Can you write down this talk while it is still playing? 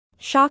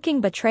Shocking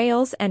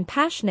betrayals and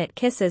passionate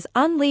kisses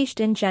unleashed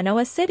in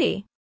Genoa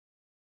City.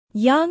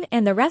 Young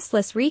and the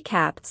Restless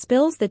recap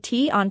spills the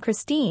tea on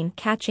Christine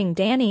catching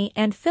Danny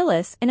and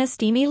Phyllis in a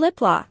steamy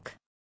lip lock.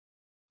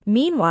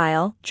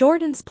 Meanwhile,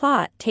 Jordan's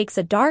plot takes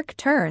a dark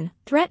turn,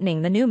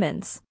 threatening the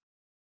Newmans.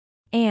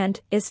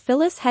 And, is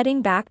Phyllis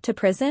heading back to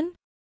prison?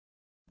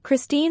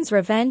 Christine's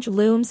revenge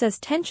looms as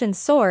tensions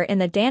soar in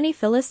the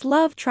Danny-Phyllis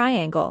love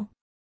triangle.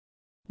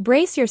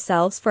 Brace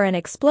yourselves for an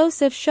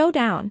explosive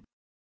showdown.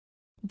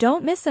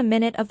 Don't miss a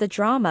minute of the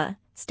drama,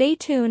 stay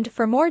tuned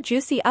for more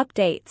juicy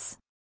updates.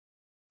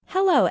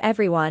 Hello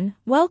everyone,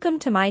 welcome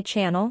to my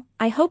channel.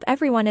 I hope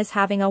everyone is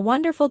having a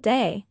wonderful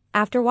day.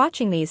 After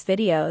watching these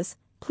videos,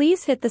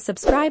 please hit the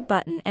subscribe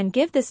button and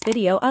give this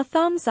video a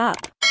thumbs up.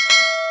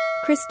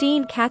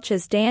 Christine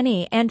catches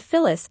Danny and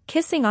Phyllis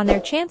kissing on their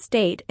chance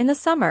date in the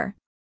summer.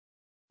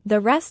 The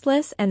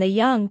Restless and the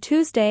Young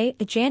Tuesday,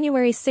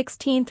 January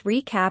 16th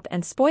recap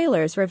and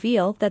spoilers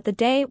reveal that the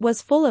day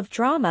was full of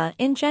drama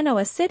in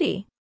Genoa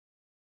City.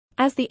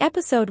 As the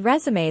episode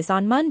resumes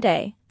on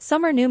Monday,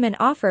 Summer Newman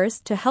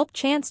offers to help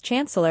Chance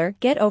Chancellor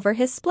get over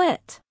his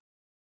split.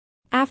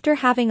 After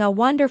having a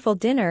wonderful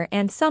dinner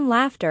and some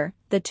laughter,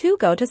 the two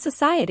go to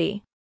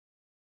society.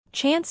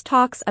 Chance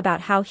talks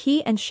about how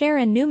he and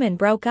Sharon Newman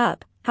broke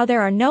up, how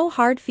there are no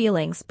hard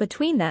feelings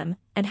between them,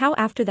 and how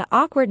after the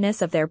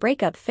awkwardness of their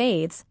breakup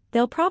fades,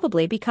 they'll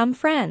probably become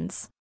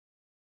friends.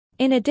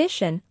 In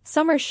addition,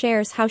 Summer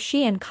shares how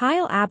she and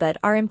Kyle Abbott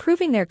are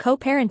improving their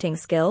co-parenting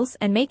skills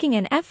and making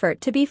an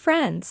effort to be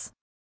friends.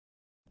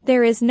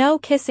 There is no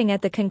kissing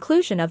at the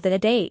conclusion of the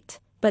date,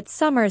 but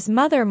Summer's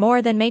mother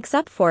more than makes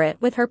up for it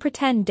with her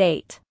pretend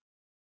date.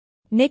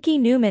 Nikki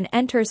Newman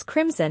enters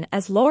Crimson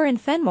as Lauren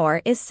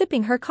Fenmore is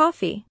sipping her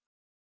coffee.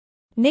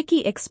 Nikki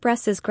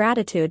expresses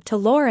gratitude to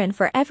Lauren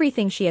for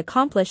everything she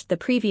accomplished the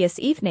previous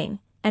evening,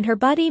 and her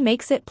buddy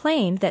makes it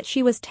plain that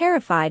she was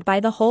terrified by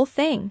the whole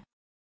thing.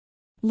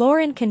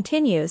 Lauren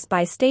continues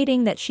by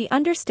stating that she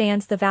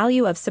understands the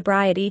value of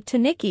sobriety to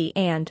Nikki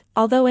and,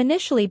 although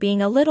initially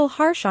being a little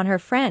harsh on her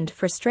friend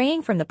for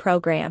straying from the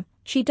program,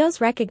 she does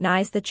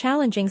recognize the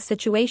challenging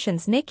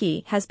situations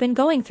Nikki has been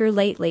going through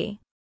lately.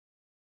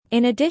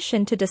 In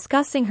addition to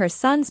discussing her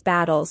son's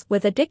battles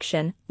with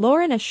addiction,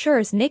 Lauren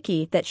assures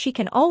Nikki that she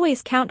can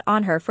always count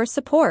on her for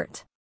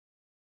support.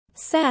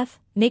 Seth,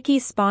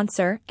 Nikki's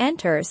sponsor,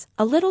 enters,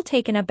 a little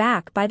taken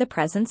aback by the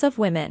presence of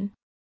women.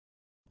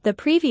 The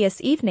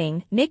previous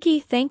evening, Nikki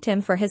thanked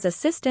him for his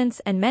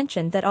assistance and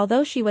mentioned that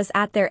although she was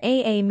at their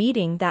AA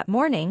meeting that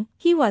morning,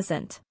 he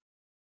wasn't.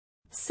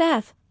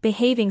 Seth,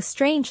 behaving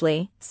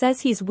strangely,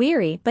 says he's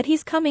weary but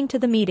he's coming to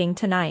the meeting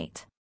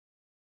tonight.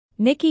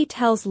 Nikki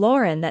tells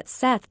Lauren that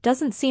Seth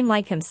doesn't seem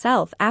like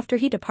himself after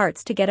he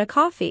departs to get a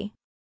coffee.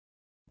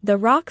 The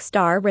rock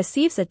star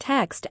receives a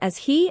text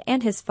as he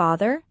and his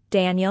father,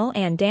 Daniel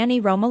and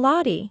Danny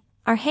Romalotti,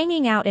 are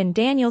hanging out in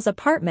Daniel's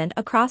apartment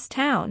across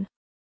town.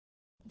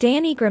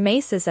 Danny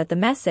grimaces at the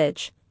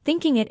message,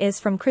 thinking it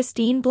is from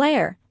Christine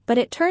Blair, but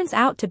it turns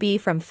out to be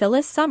from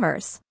Phyllis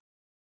Summers.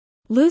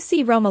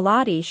 Lucy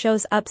Romalotti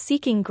shows up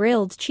seeking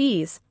grilled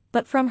cheese,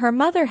 but from her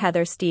mother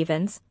Heather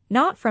Stevens,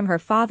 not from her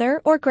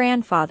father or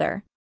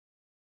grandfather.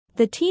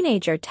 The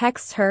teenager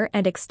texts her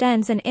and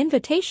extends an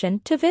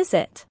invitation to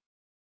visit.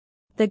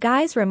 The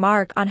guys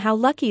remark on how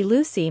lucky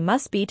Lucy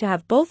must be to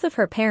have both of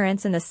her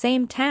parents in the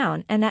same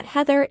town and that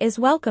Heather is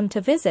welcome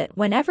to visit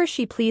whenever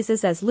she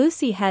pleases as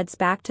Lucy heads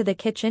back to the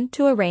kitchen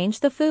to arrange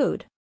the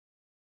food.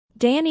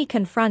 Danny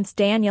confronts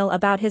Daniel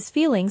about his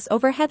feelings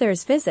over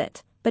Heather's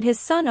visit, but his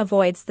son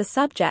avoids the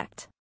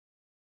subject.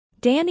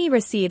 Danny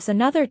receives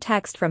another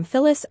text from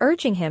Phyllis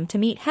urging him to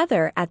meet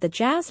Heather at the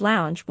Jazz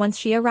Lounge once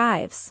she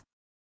arrives.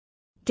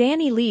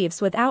 Danny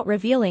leaves without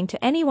revealing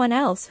to anyone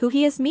else who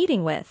he is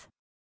meeting with.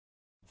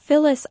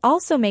 Phyllis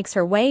also makes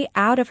her way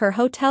out of her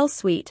hotel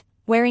suite,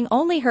 wearing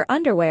only her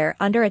underwear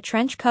under a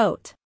trench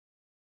coat.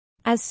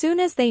 As soon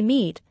as they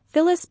meet,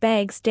 Phyllis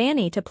begs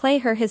Danny to play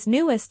her his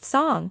newest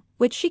song,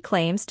 which she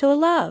claims to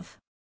love.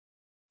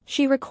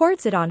 She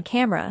records it on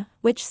camera,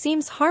 which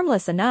seems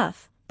harmless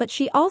enough, but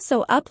she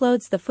also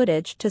uploads the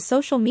footage to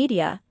social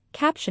media,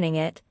 captioning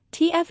it,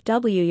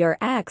 "TFW your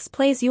ex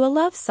plays you a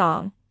love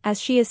song," as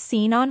she is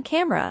seen on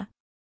camera.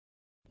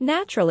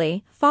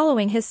 Naturally,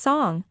 following his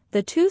song,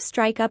 the two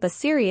strike up a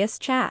serious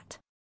chat.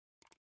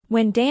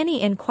 When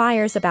Danny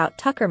inquires about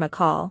Tucker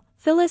McCall,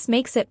 Phyllis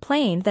makes it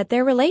plain that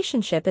their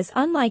relationship is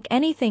unlike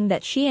anything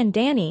that she and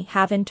Danny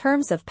have in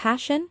terms of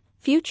passion,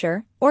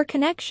 future, or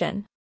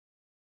connection.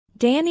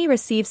 Danny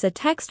receives a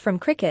text from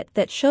Cricket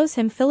that shows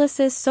him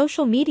Phyllis's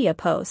social media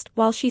post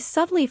while she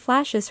subtly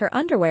flashes her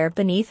underwear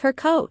beneath her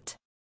coat.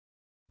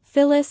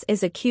 Phyllis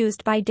is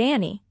accused by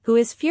Danny, who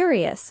is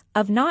furious,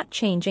 of not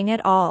changing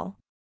at all.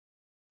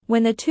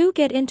 When the two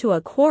get into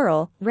a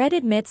quarrel, Red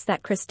admits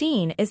that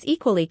Christine is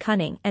equally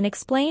cunning and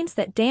explains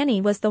that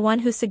Danny was the one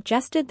who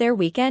suggested their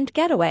weekend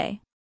getaway.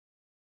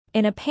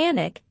 In a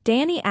panic,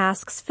 Danny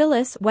asks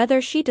Phyllis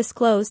whether she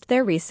disclosed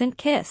their recent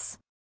kiss.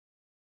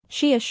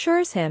 She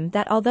assures him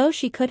that although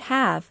she could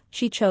have,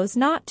 she chose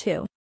not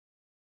to.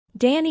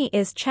 Danny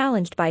is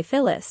challenged by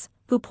Phyllis,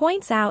 who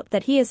points out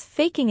that he is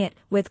faking it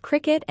with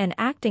Cricket and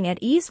acting at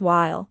ease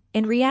while,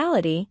 in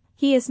reality,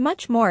 he is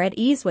much more at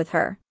ease with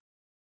her.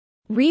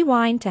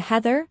 Rewind to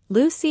Heather,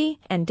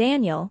 Lucy, and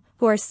Daniel,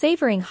 who are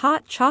savoring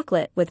hot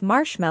chocolate with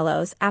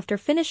marshmallows after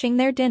finishing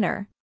their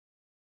dinner.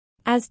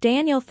 As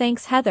Daniel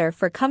thanks Heather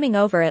for coming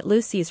over at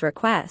Lucy's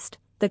request,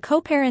 the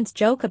co-parents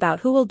joke about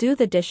who will do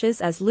the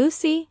dishes as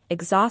Lucy,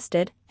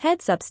 exhausted,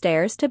 heads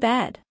upstairs to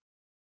bed.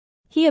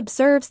 He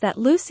observes that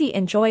Lucy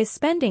enjoys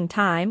spending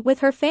time with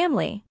her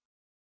family.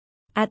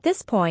 At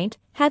this point,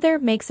 Heather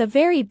makes a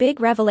very big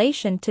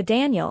revelation to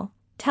Daniel,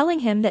 telling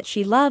him that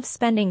she loves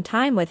spending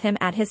time with him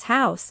at his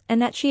house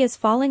and that she is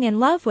falling in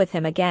love with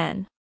him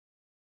again.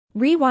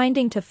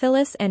 Rewinding to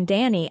Phyllis and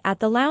Danny at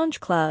the lounge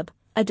club,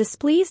 a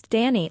displeased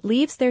Danny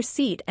leaves their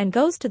seat and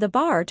goes to the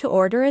bar to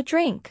order a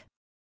drink.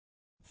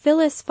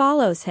 Phyllis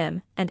follows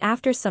him, and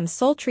after some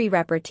sultry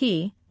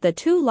repartee, the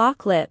two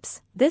lock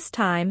lips. This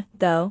time,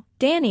 though,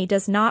 Danny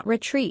does not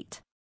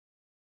retreat.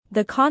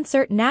 The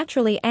concert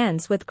naturally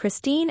ends with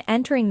Christine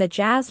entering the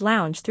jazz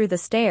lounge through the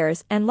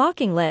stairs and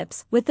locking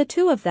lips with the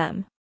two of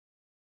them.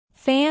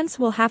 Fans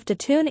will have to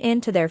tune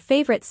in to their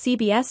favorite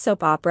CBS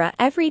soap opera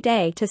every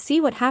day to see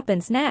what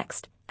happens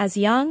next, as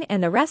Young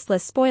and the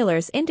Restless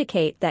spoilers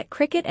indicate that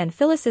Cricket and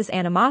Phyllis's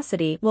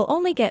animosity will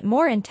only get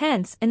more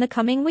intense in the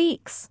coming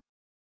weeks.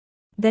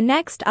 The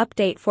next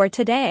update for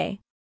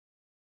today.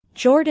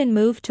 Jordan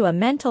moved to a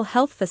mental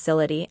health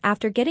facility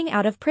after getting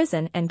out of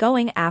prison and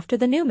going after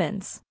the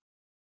Newmans.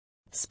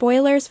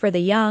 Spoilers for the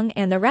Young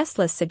and the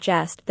Restless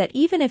suggest that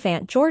even if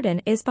Aunt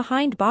Jordan is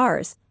behind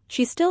bars,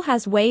 she still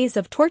has ways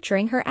of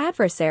torturing her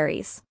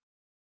adversaries.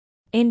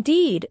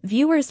 Indeed,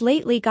 viewers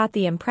lately got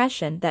the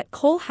impression that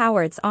Cole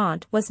Howard's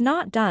aunt was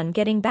not done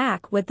getting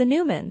back with the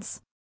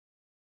Newmans.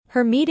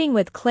 Her meeting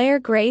with Claire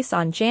Grace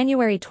on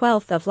January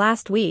 12 of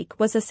last week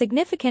was a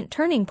significant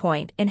turning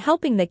point in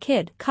helping the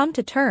kid come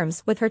to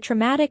terms with her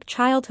traumatic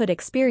childhood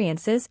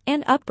experiences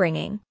and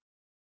upbringing.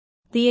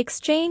 The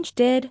exchange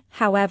did,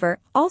 however,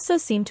 also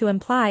seem to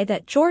imply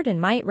that Jordan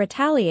might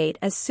retaliate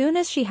as soon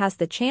as she has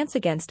the chance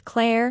against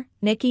Claire,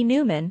 Nikki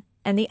Newman,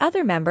 and the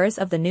other members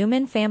of the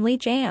Newman family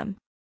jam.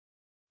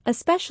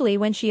 Especially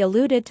when she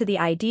alluded to the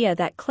idea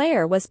that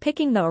Claire was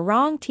picking the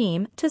wrong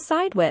team to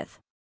side with.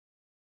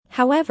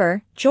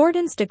 However,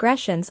 Jordan's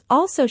digressions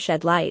also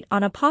shed light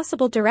on a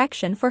possible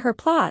direction for her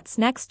plot's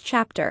next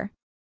chapter.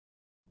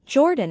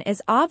 Jordan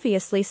is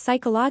obviously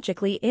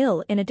psychologically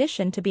ill in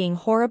addition to being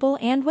horrible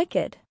and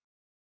wicked.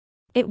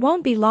 It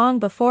won't be long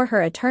before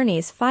her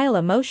attorneys file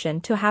a motion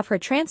to have her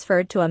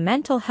transferred to a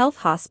mental health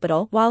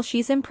hospital while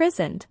she's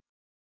imprisoned.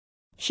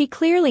 She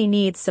clearly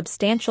needs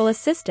substantial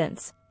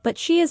assistance, but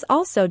she is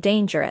also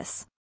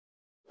dangerous.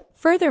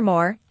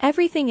 Furthermore,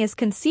 everything is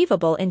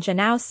conceivable in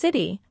Janao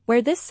City,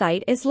 where this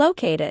site is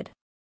located.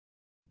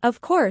 Of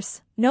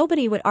course,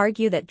 nobody would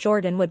argue that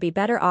Jordan would be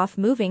better off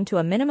moving to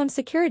a minimum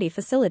security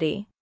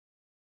facility.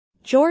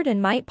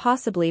 Jordan might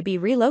possibly be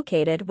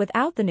relocated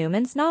without the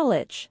Newmans'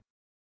 knowledge.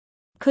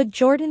 Could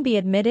Jordan be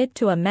admitted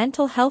to a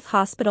mental health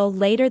hospital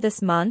later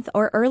this month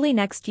or early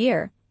next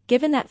year,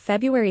 given that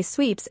February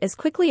sweeps is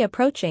quickly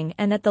approaching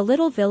and that the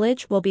little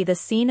village will be the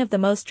scene of the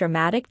most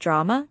dramatic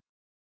drama?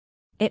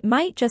 It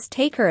might just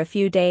take her a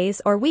few days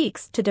or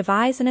weeks to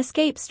devise an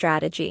escape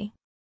strategy.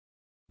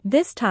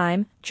 This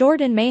time,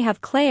 Jordan may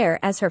have Claire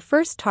as her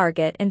first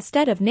target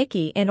instead of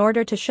Nikki in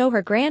order to show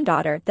her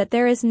granddaughter that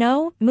there is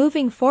no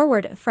moving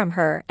forward from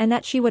her and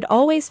that she would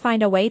always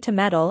find a way to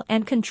meddle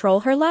and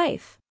control her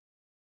life.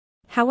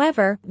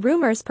 However,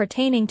 rumors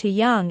pertaining to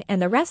Young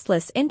and the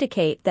Restless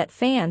indicate that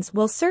fans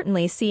will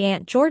certainly see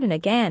Aunt Jordan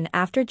again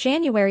after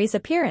January's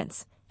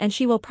appearance, and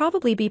she will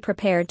probably be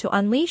prepared to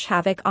unleash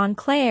havoc on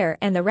Claire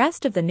and the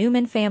rest of the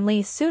Newman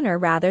family sooner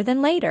rather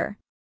than later.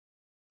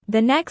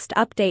 The next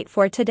update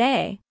for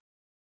today.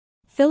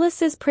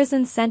 Phyllis's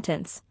prison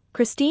sentence,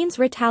 Christine's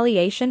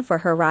retaliation for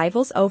her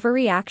rival's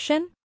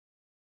overreaction?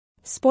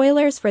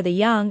 Spoilers for the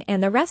Young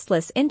and the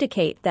Restless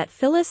indicate that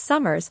Phyllis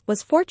Summers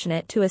was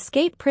fortunate to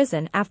escape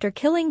prison after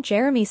killing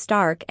Jeremy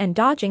Stark and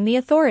dodging the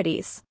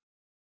authorities.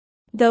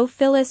 Though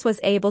Phyllis was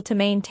able to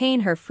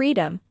maintain her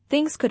freedom,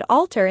 things could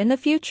alter in the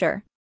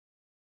future.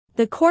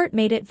 The court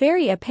made it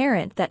very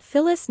apparent that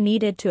Phyllis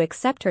needed to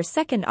accept her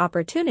second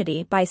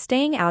opportunity by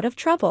staying out of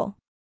trouble.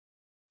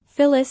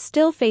 Phyllis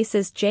still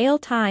faces jail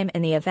time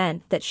in the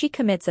event that she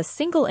commits a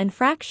single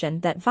infraction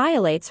that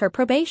violates her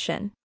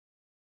probation.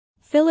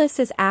 Phyllis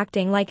is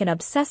acting like an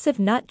obsessive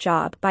nut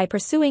job by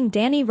pursuing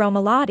Danny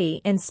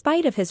Romalotti in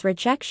spite of his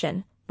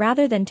rejection,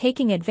 rather than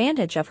taking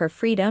advantage of her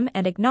freedom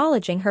and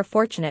acknowledging her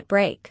fortunate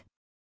break.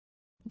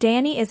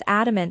 Danny is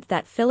adamant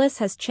that Phyllis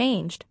has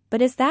changed,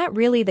 but is that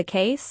really the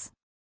case?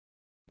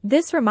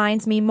 This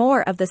reminds me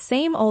more of the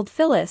same old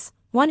Phyllis,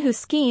 one who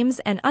schemes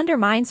and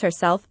undermines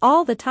herself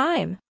all the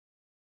time.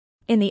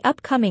 In the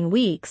upcoming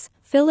weeks,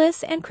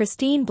 Phyllis and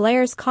Christine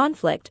Blair's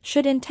conflict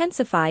should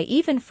intensify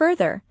even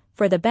further,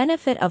 for the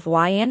benefit of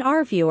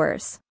YNR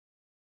viewers.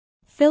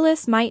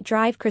 Phyllis might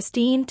drive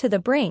Christine to the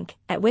brink,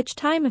 at which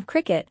time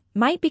Cricket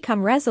might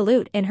become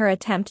resolute in her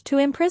attempt to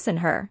imprison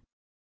her.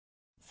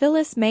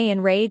 Phyllis may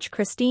enrage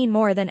Christine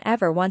more than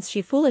ever once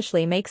she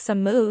foolishly makes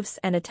some moves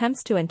and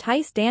attempts to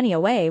entice Danny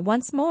away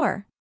once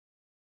more.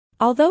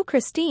 Although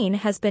Christine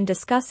has been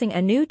discussing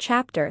a new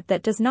chapter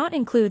that does not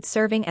include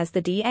serving as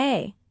the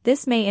DA,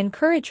 this may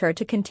encourage her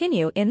to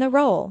continue in the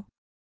role.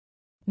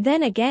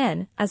 Then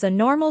again, as a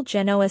normal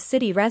Genoa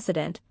City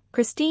resident,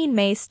 Christine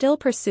may still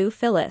pursue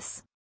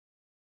Phyllis.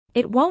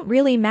 It won't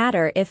really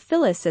matter if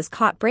Phyllis is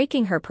caught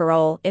breaking her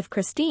parole if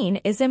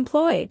Christine is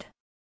employed.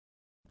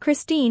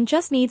 Christine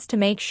just needs to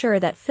make sure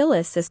that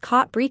Phyllis is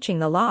caught breaching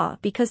the law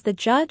because the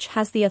judge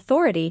has the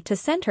authority to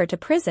send her to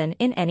prison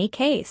in any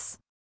case.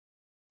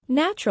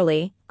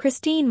 Naturally,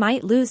 Christine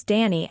might lose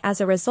Danny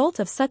as a result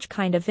of such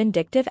kind of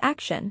vindictive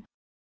action.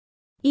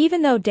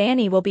 Even though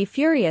Danny will be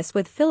furious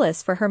with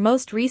Phyllis for her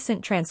most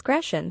recent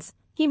transgressions,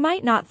 he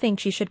might not think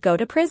she should go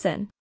to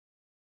prison.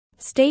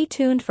 Stay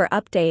tuned for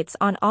updates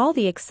on all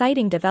the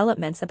exciting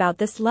developments about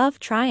this love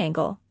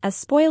triangle, as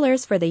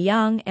spoilers for The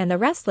Young and the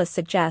Restless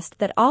suggest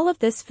that all of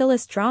this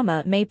Phyllis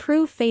drama may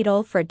prove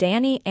fatal for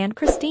Danny and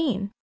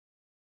Christine.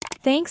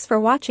 Thanks for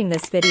watching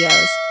this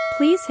videos.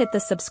 Please hit the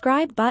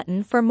subscribe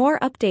button for more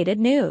updated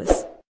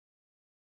news.